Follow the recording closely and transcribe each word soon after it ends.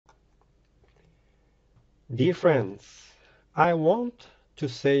Dear friends, I want to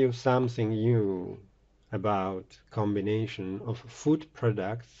say you something new about combination of food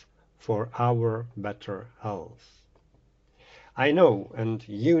products for our better health. I know and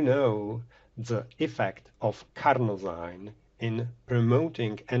you know the effect of carnosine in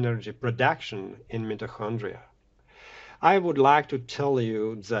promoting energy production in mitochondria. I would like to tell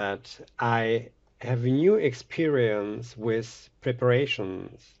you that I have new experience with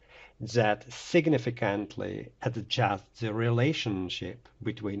preparations that significantly adjust the relationship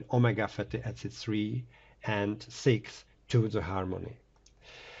between omega fatty acid 3 and 6 to the harmony.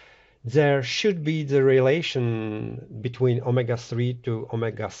 There should be the relation between omega 3 to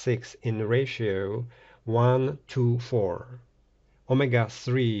omega 6 in ratio 1 to 4. Omega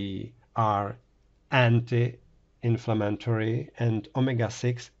 3 are anti-inflammatory and omega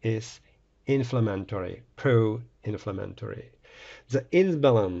 6 is inflammatory, pro-inflammatory. The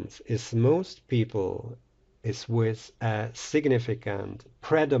imbalance is most people is with a significant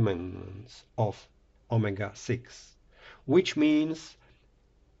predominance of omega 6, which means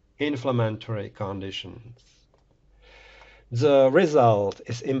inflammatory conditions. The result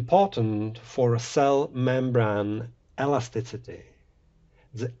is important for cell membrane elasticity.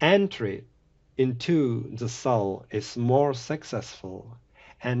 The entry into the cell is more successful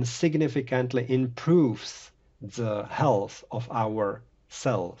and significantly improves the health of our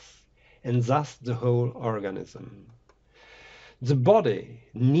cells and thus the whole organism. The body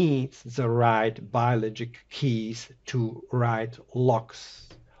needs the right biologic keys to write locks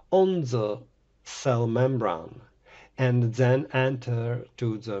on the cell membrane and then enter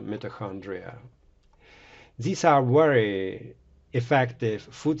to the mitochondria. These are very effective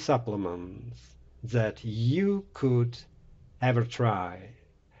food supplements that you could ever try.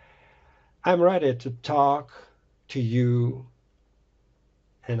 I'm ready to talk to you,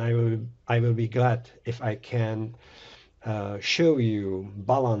 and I will be glad if I can show you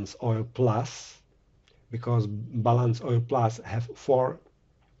Balance Oil Plus, because Balance Oil Plus have four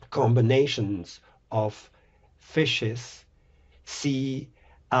combinations of fishes, sea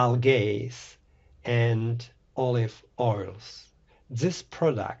algae, and olive oils. This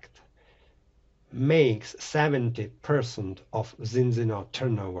product makes 70% of Zinzino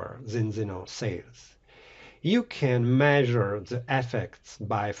turnover, Zinzino sales. You can measure the effects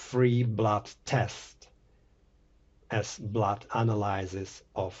by free blood test as blood analysis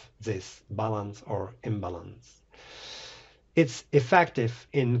of this balance or imbalance. It's effective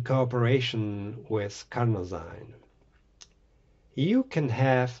in cooperation with carnosine. You can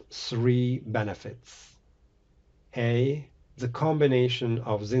have three benefits. A, the combination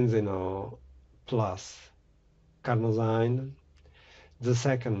of Zinzino plus carnosine. The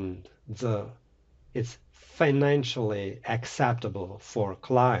second, it's financially acceptable for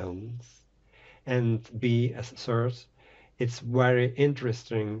clients. And B, as a third, it's very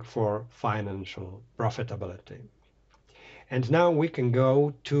interesting for financial profitability. And now we can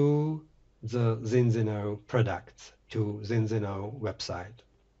go to the Zinzino products, to Zinzino website.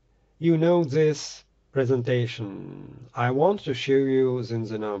 You know this presentation. I want to show you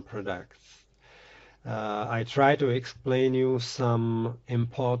Zinzino products. I try to explain you some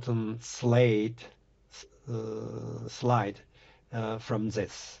important slide from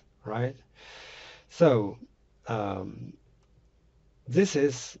this, right? So this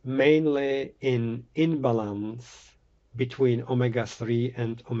is mainly in imbalance between omega-3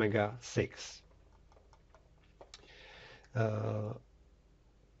 and omega-6.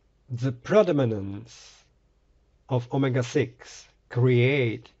 The predominance of omega-6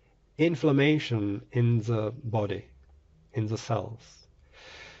 create inflammation in the body, in the cells,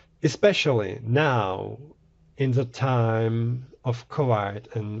 especially now in the time of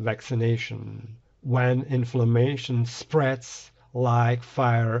COVID and vaccination, when inflammation spreads like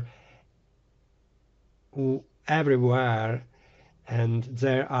fire everywhere and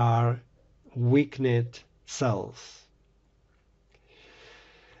there are weakened cells.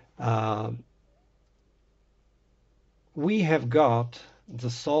 We have got the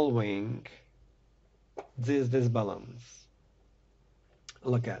solving this disbalance.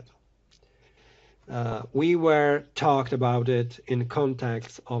 Look at. We were talked about it in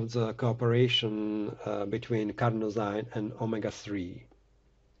context of the cooperation between carnosine and omega-3.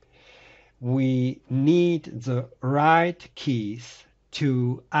 We need the right keys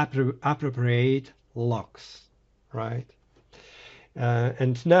to appropriate locks, right?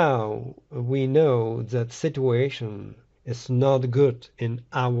 And now we know that situation is not good in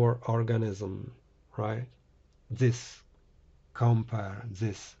our organism, right? This compare,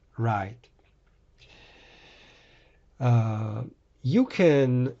 this right. You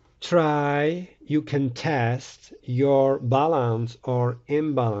can you can test your balance or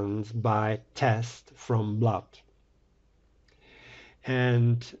imbalance by test from blood.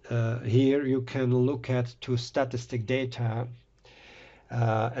 And here you can look at two statistic data.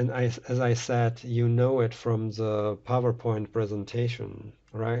 As I said, you know it from the PowerPoint presentation,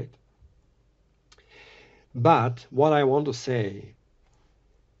 right? But what I want to say,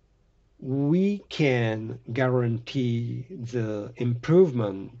 we can guarantee the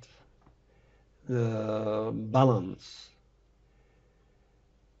improvement, the balance,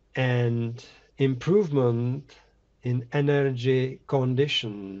 and improvement in energy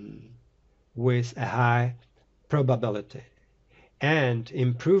condition with a high probability, and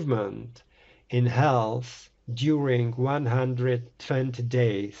improvement in health during 120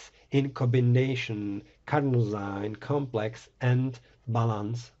 days in combination carnosine complex and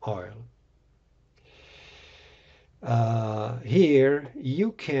balance oil. Here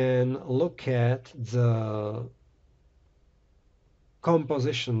you can look at the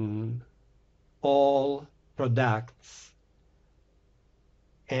composition, all products,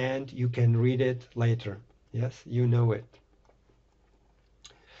 and you can read it later. Yes, you know it.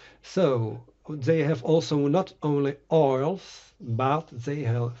 So they have also not only oils, but they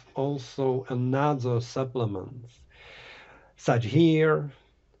have also another supplements, such here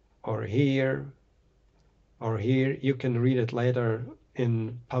or here or here. You can read it later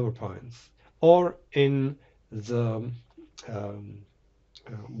in PowerPoints or in the um,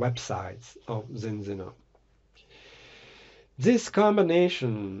 websites of Zinzino. This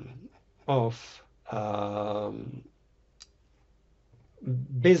combination of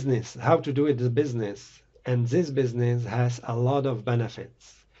business, how to do it, the business, and this business has a lot of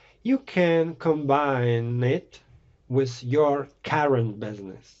benefits. You can combine it with your current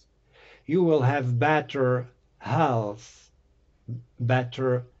business. You will have better health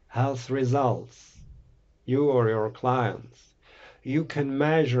results, you or your clients. You can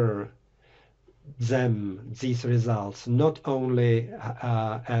measure these results, not only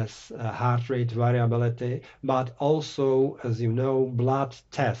as heart rate variability, but also, as you know, blood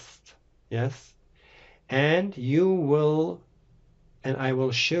test. Yes, and I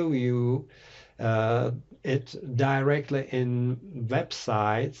will show you it directly in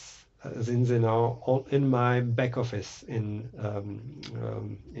websites. In my back office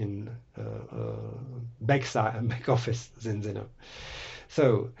back office Zinzino.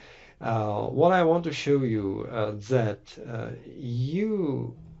 So what I want to show you that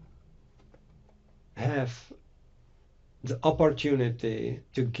you have the opportunity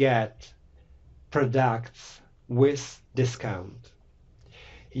to get products with discount.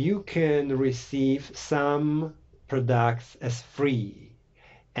 You can receive some products as free,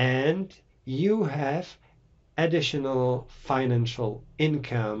 and you have additional financial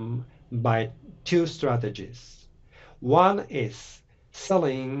income by two strategies. One is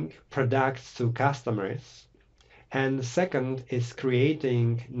selling products to customers, and second is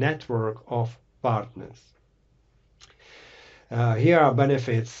creating network of partners. Here are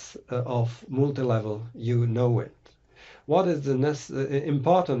benefits of multi-level, you know it. What is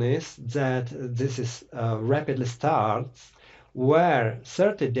important is that this is rapidly starts where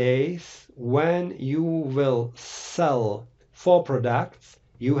 30 days when you will sell 4 products,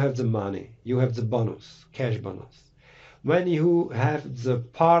 you have the money, you have the bonus, cash bonus. When you have the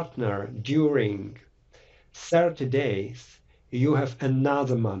partner during 30 days, you have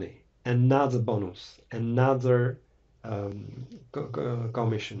another money, another bonus, another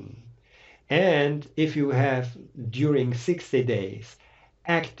commission. And if you have during 60 days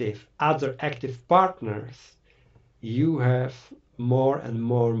other active partners, you have more and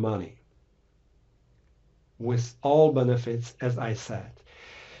more money with all benefits, as I said.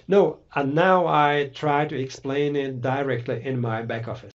 No, and now I try to explain it directly in my back office.